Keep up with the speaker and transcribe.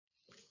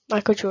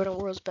Michael Jordan,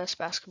 world's best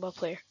basketball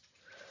player.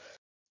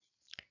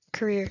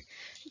 Career.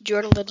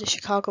 Jordan led the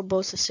Chicago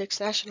Bulls to 6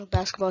 National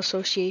Basketball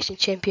Association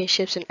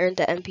championships and earned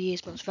the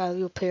NBA's Most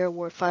Valuable Player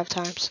award 5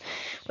 times.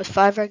 With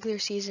 5 regular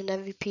season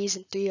MVPs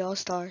and 3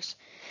 All-Stars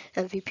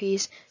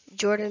MVPs,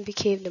 Jordan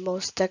became the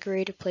most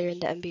decorated player in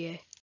the NBA.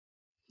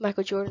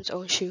 Michael Jordan's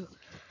own shoe.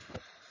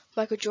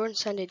 Michael Jordan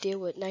signed a deal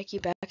with Nike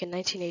back in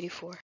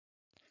 1984.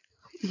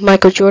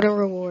 Michael Jordan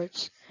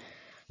rewards.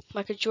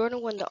 Michael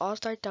Jordan won the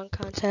All-Star Dunk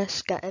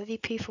Contest, got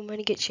MVP for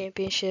winning a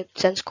championship,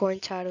 10 scoring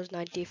titles,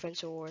 9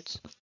 defense awards.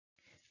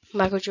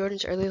 Michael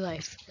Jordan's early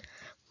life.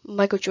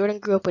 Michael Jordan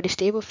grew up with a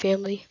stable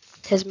family.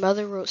 His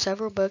mother wrote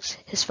several books.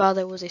 His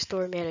father was a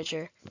store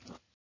manager.